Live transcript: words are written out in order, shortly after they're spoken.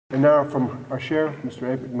And now from our Sheriff,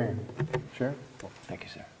 Mr. Ed McMahon. Sheriff? Thank you,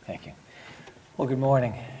 sir. Thank you. Well, good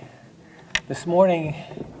morning. This morning,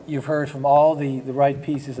 you've heard from all the right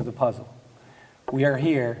pieces of the puzzle. We are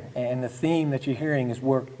here, and the theme that you're hearing is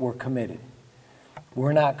we're committed.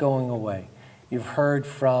 We're not going away. You've heard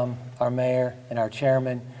from our mayor and our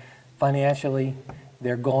chairman. Financially,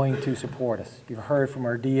 they're going to support us. You've heard from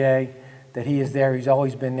our DA that he is there. He's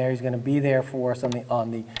always been there. He's going to be there for us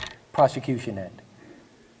on the prosecution end.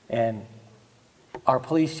 And our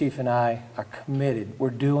police chief and I are committed. We're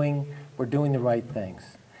doing the right things.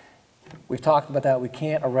 We've talked about that. We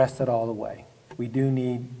can't arrest it all the way. We do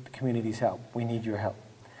need the community's help. We need your help.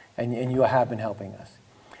 And you have been helping us.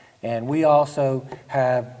 And we also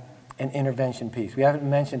have an intervention piece. We haven't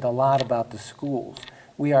mentioned a lot about the schools.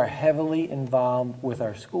 We are heavily involved with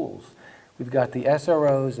our schools. We've got the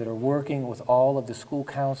SROs that are working with all of the school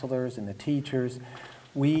counselors and the teachers.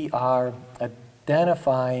 We are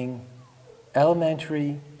identifying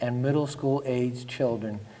elementary and middle school age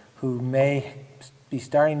children who may be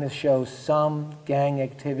starting to show some gang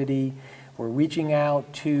activity. We're reaching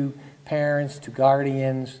out to parents, to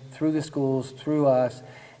guardians, through the schools, through us,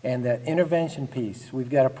 and that intervention piece. We've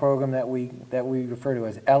got a program that we refer to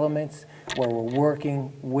as Elements, where we're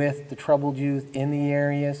working with the troubled youth in the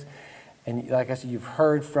areas. And like I said, you've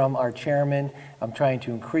heard from our chairman. I'm trying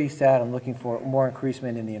to increase that. I'm looking for more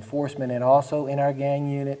increasement in the enforcement and also in our gang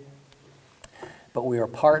unit. But we are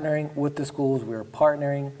partnering with the schools. We are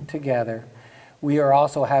partnering together. We are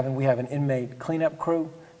also have an inmate cleanup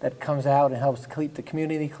crew that comes out and helps keep the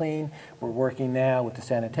community clean. We're working now with the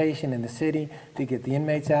sanitation in the city to get the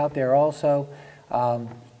inmates out there also.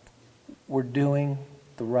 We're doing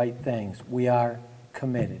the right things. We are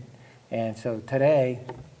committed. And so today,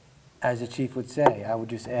 as the chief would say, I would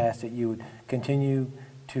just ask that you would continue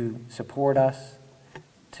to support us,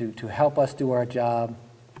 to help us do our job.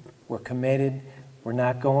 We're committed. We're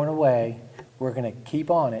not going away. We're going to keep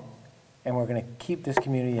on it, and we're going to keep this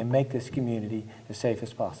community and make this community as safe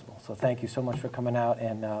as possible. So thank you so much for coming out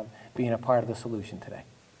and being a part of the solution today.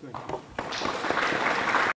 Thank you.